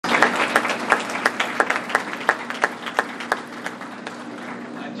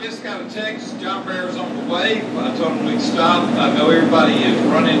got a text, John Bear's on the way. I told him we'd stop. I know everybody is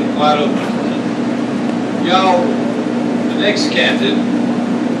running wide open. Y'all, the next candidate,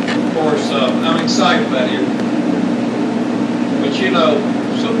 of course, I'm excited about it. But you know,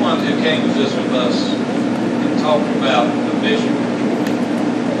 someone who came to visit with us and talked about the vision,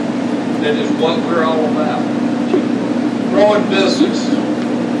 that is what we're all about. Growing business,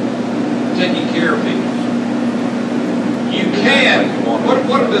 taking care of people. You can,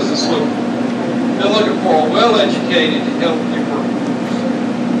 what a business look for? They're looking for a well-educated, healthy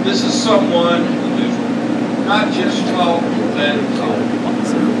workforce. This is someone who's not just taught that talk,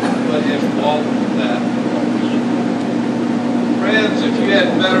 but has walked that walk. Friends, if you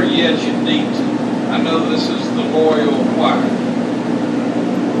hadn't better yet, you need to. I know this is the loyal choir,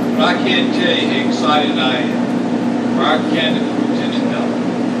 but I can't tell you how excited I am for our candidate for Lieutenant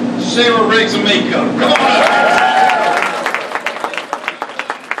Governor, Sarah Riggs Amico. Come on!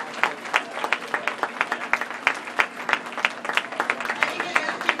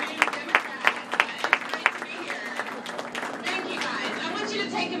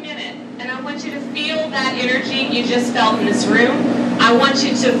 You just felt in this room. I want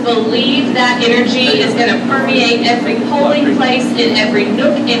you to believe that energy is going to permeate every polling place in every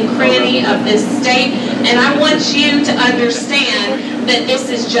nook and cranny of this state. And I want you to understand that this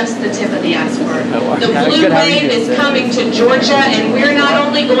is just the tip of the iceberg. The blue wave is coming to Georgia, and we're not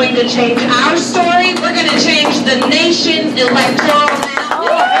only going to change our story, we're going to change the nation's electoral map.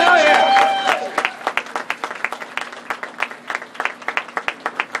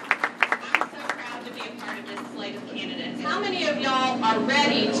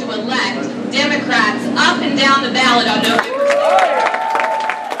 Democrats up and down the ballot on November 3rd.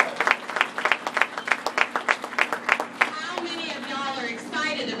 How many of y'all are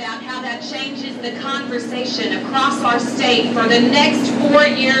excited about how that changes the conversation across our state for the next 4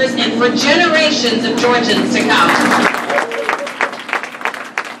 years and for generations of Georgians to come?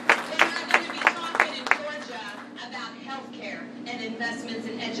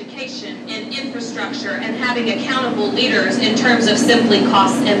 And having accountable leaders in terms of simply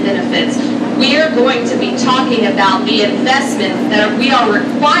costs and benefits. We are going to be talking about the investments that we are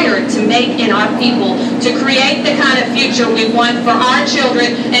required to make in our people to create the kind of future we want for our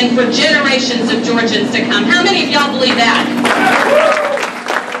children and for generations of Georgians to come. How many of y'all believe that?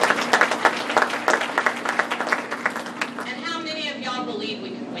 And how many of y'all believe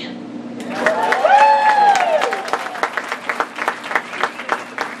we can win?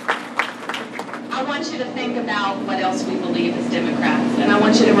 I want you to think about what else we believe as Democrats, and I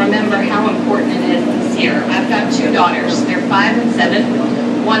want you to remember how important it is this year. I've got 2 daughters. They're 5 and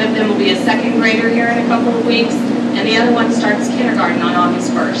 7. One of them will be a 2nd grader here in a couple of weeks, and the other one starts kindergarten on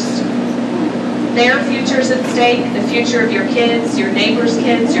August 1st. Their future's at stake. The future of your kids, your neighbors'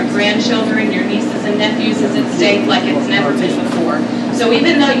 kids, your grandchildren, your nieces and nephews is at stake like it's never been before. So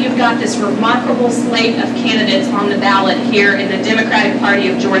even though you've got this remarkable slate of candidates on the ballot here in the Democratic Party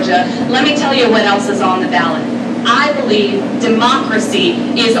of Georgia, let me tell you what else is on the ballot. I believe democracy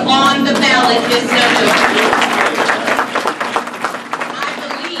is on the ballot this November. I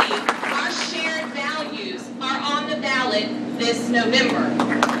believe our shared values are on the ballot this November.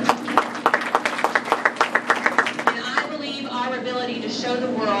 To show the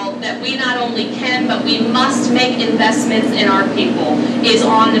world that we not only can, but we must make investments in our people is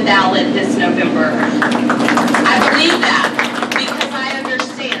on the ballot this November. I believe that because I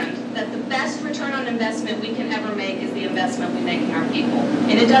understand that the best return on investment we can ever make is the investment we make in our people.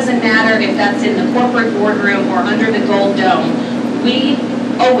 And it doesn't matter if that's in the corporate boardroom or under the gold dome. We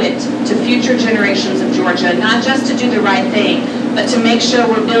owe it to future generations of Georgia, not just to do the right thing, but to make sure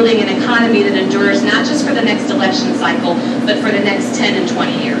we're building an economy that endures not just for the next election cycle, but for the next 10 and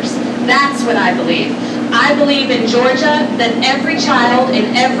 20 years. That's what I believe. I believe in Georgia that every child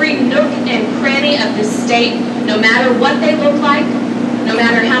in every nook and cranny of this state, no matter what they look like, no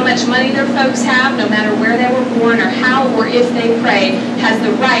matter how much money their folks have, no matter where they were born or how or if they pray, has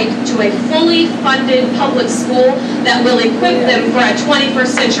the right to a fully funded public school that will equip them for a 21st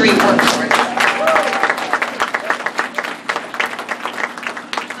century workforce.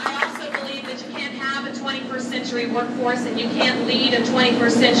 Workforce, and you can't lead a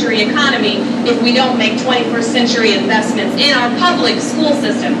 21st century economy if we don't make 21st century investments in our public school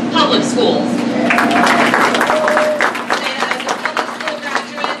system, public schools. As a public school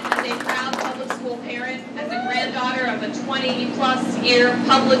graduate, as a proud public school parent, as a granddaughter of a 20-plus year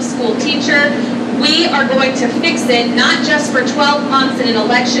public school teacher, we are going to fix it not just for 12 months in an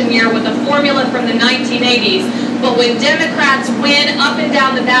election year with a formula from the 1980s, But when Democrats win up and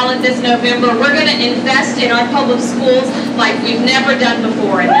down the ballot this November, we're going to invest in our public schools like we've never done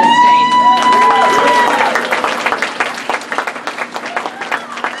before in this state.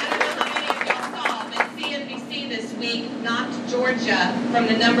 Georgia from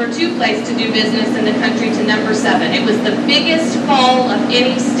the #2 place to do business in the country to #7. It was the biggest fall of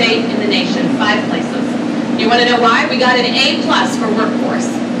any state in the nation, 5 places. You want to know why? We got an A+ for workforce.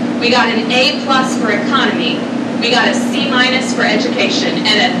 We got an A+ for economy. We got a C- for education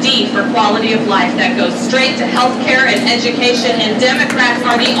and a D for quality of life. That goes straight to health care and education, and Democrats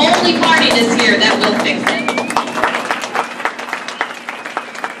are the only party this year that will fix it.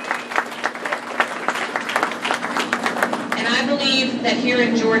 That here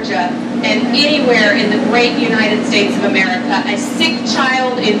in Georgia and anywhere in the great United States of America, a sick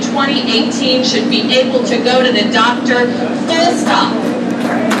child in 2018 should be able to go to the doctor, full stop.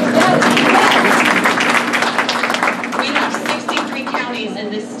 We have 63 counties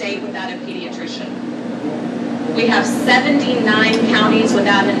in this state without a pediatrician. We have 79 counties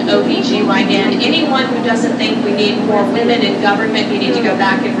without an OBGYN. Anyone who doesn't think we need more women in government, you need to go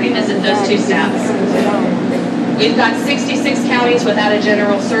back and revisit those 2 stats. We've got 66 counties without a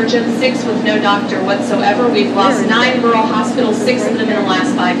general surgeon, 6 with no doctor whatsoever. We've lost 9 rural hospitals, 6 of them in the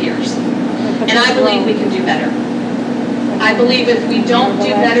last 5 years. And I believe we can do better. I believe if we don't do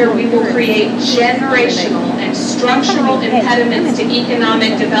better, we will create generational and structural impediments to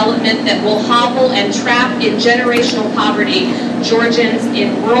economic development that will hobble and trap in generational poverty Georgians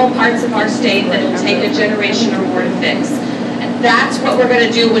in rural parts of our state that will take a generation or more to fix. That's what we're going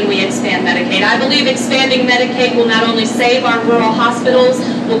to do when we expand Medicaid. I believe expanding Medicaid will not only save our rural hospitals,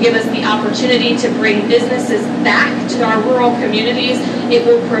 will give us the opportunity to bring businesses back to our rural communities. It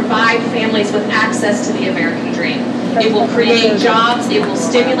will provide families with access to the American dream. It will create jobs, it will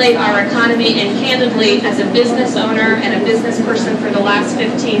stimulate our economy, and candidly, as a business owner and a business person for the last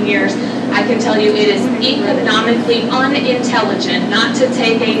 15 years, I can tell you it is economically unintelligent not to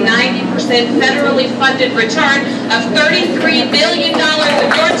take a 90% federally funded return of $33 billion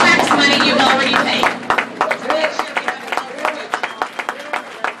of your tax money you've already paid.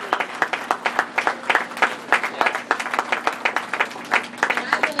 And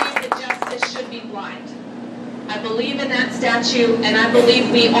I believe that justice should be blind. I believe in that statute, and I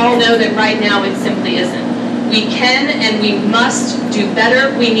believe we all know that right now it simply isn't. We can and we must do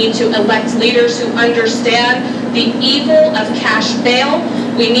better. We need to elect leaders who understand the evil of cash bail.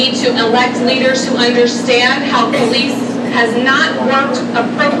 We need to elect leaders who understand how police has not worked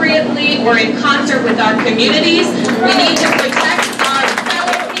appropriately or in concert with our communities. We need to protect our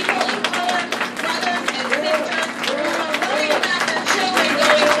fellow people of color, brothers and sisters who are worried about their children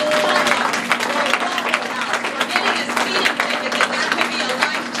going to school or Waffle House or getting a speeding ticket that could be a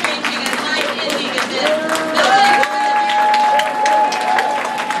life-changing and life-ending event.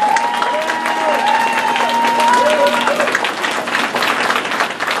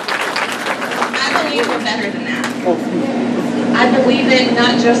 Better than that. I believe it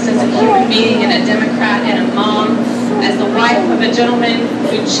not just as a human being and a Democrat and a mom, as the wife of a gentleman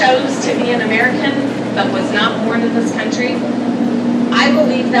who chose to be an American but was not born in this country. I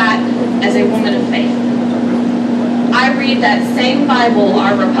believe that as a woman of faith. I read that same Bible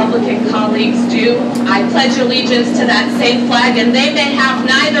our Republican colleagues do. I pledge allegiance to that same flag, and they may have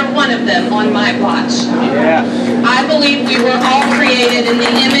neither one of them on my watch. Yeah. I believe we were all created in the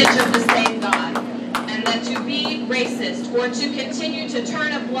image of the same God, and that to be racist or to continue to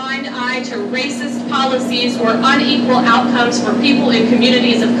turn a blind eye to racist policies or unequal outcomes for people in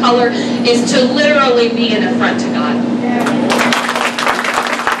communities of color is to literally be an affront to God.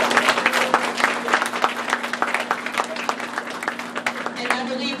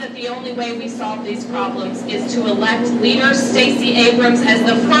 The only way we solve these problems is to elect leader Stacey Abrams as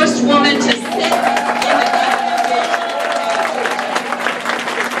the first woman to sit in the governor's chair.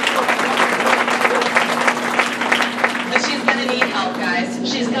 But she's going to need help, guys.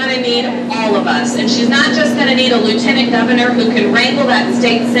 She's going to need all of us. And she's not just going to need a lieutenant governor who can wrangle that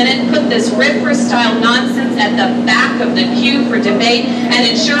state senate, put this RFRA-style nonsense at the back of the queue for debate, and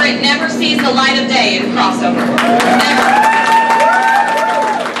ensure it never sees the light of day in crossover. Never.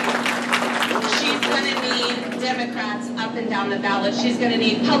 Democrats up and down the ballot. She's going to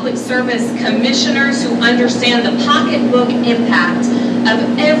need public service commissioners who understand the pocketbook impact of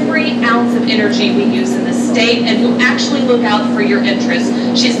every ounce of energy we use in the state and who actually look out for your interests.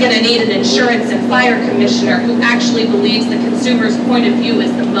 She's going to need an insurance and fire commissioner who actually believes the consumer's point of view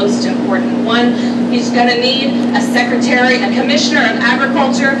is the most important one. He's going to need a secretary, a commissioner of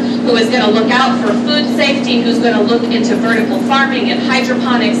agriculture who is going to look out for food safety, who's going to look into vertical farming and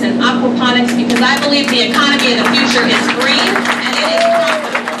hydroponics and aquaponics, because I believe the economy of the future is green and it is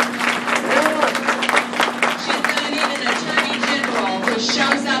profitable. She's going to need an attorney general who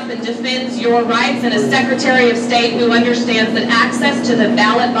shows up and defends your rights, and a secretary of state who understands that access to the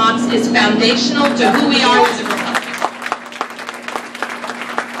ballot box is foundational to who we are as a republic.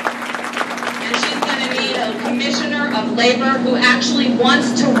 Commissioner of Labor who actually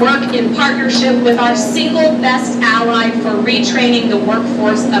wants to work in partnership with our single best ally for retraining the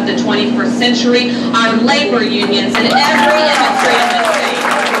workforce of the 21st century, our labor unions in every industry in the state.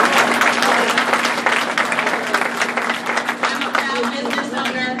 I'm a proud business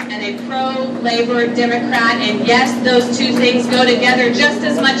owner and a pro-labor Democrat, and yes, those two things go together just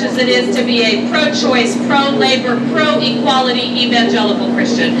as much as it is to be a pro-choice, pro-labor, pro-equality evangelical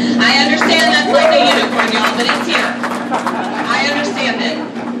Christian. I understand that's like a unicorn, y'all, but it's here. I understand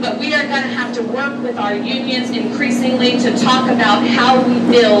it. But we are going to have to work with our unions increasingly to talk about how we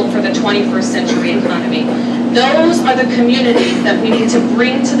build for the 21st century economy. Those are the communities that we need to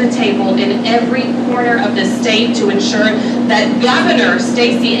bring to the table in every corner of the state to ensure that Governor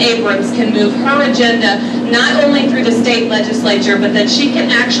Stacey Abrams can move her agenda not only through the state legislature, but that she can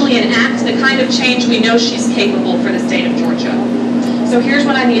actually enact the kind of change we know she's capable for the state of Georgia. So here's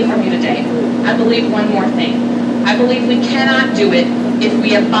what I need from you today. I believe one more thing. I believe we cannot do it if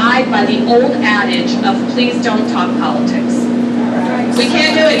we abide by the old adage of please don't talk politics. We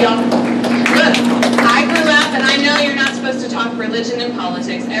can't do it, y'all. Look, I grew up, and I know you're not supposed to talk religion and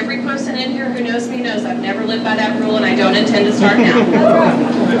politics. Every person in here who knows me knows I've never lived by that rule, and I don't intend to start now.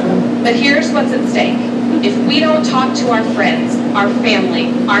 But here's what's at stake. If we don't talk to our friends, our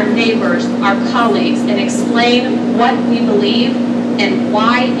family, our neighbors, our colleagues, and explain what we believe and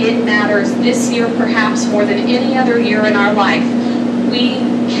why it matters this year perhaps more than any other year in our life, we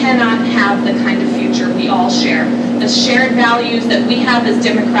cannot have the kind of future we all share. The shared values that we have as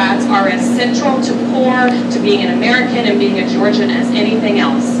Democrats are as central to core to being an American and being a Georgian as anything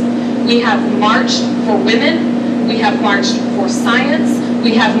else. We have marched for women. We have marched for science.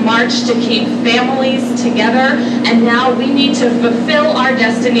 We have marched to keep families together. And now we need to fulfill our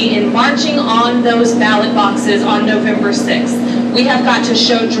destiny in marching on those ballot boxes on November 6th. We have got to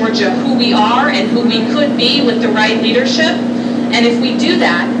show Georgia who we are and who we could be with the right leadership. And if we do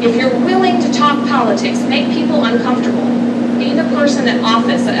that, if you're willing to talk politics, make people uncomfortable. Be the person at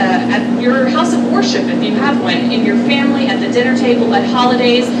office, at your house of worship, if you have one, in your family, at the dinner table, at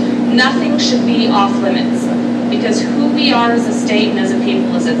holidays, nothing should be off limits. Because who we are as a state and as a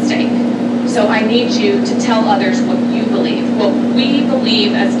people is at stake. So I need you to tell others what you believe, what we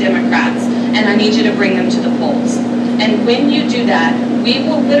believe as Democrats, and I need you to bring them to the polls. And when you do that, we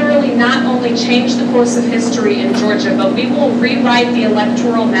will literally not only change the course of history in Georgia, but we will rewrite the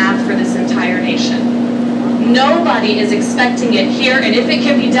electoral math for this entire nation. Nobody is expecting it here, and if it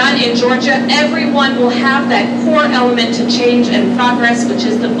can be done in Georgia, everyone will have that core element to change and progress, which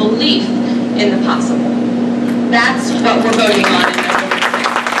is the belief in the possible. That's what we're voting on in November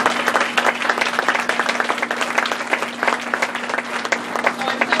 6th. So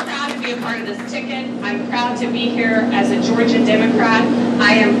I'm so proud to be a part of this ticket. I'm proud to be here as a Georgia Democrat.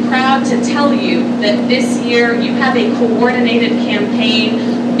 I am proud to tell you that this year you have a coordinated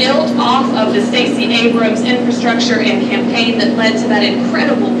campaign built off of the Stacey Abrams infrastructure and campaign that led to that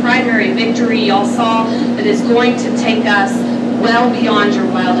incredible primary victory y'all saw, that is going to take us well beyond your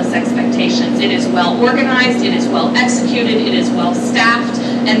wildest expectations. It is well organized, it is well executed, it is well staffed,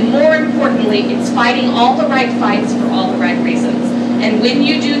 and more importantly, it's fighting all the right fights for all the right reasons. And when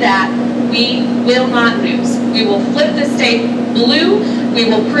you do that, we will not lose. We will flip the state blue. We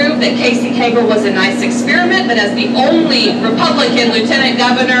will prove that Casey Cagle was a nice experiment, but as the only Republican lieutenant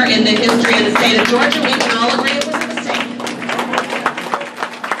governor in the history of the state of Georgia, we can all agree it was a mistake.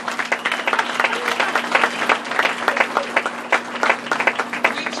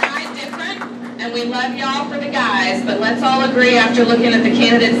 We tried different, and we love y'all for the guys, but let's all agree after looking at the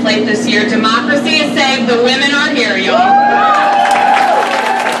candidate slate this year, democracy is saved, the women are here, y'all.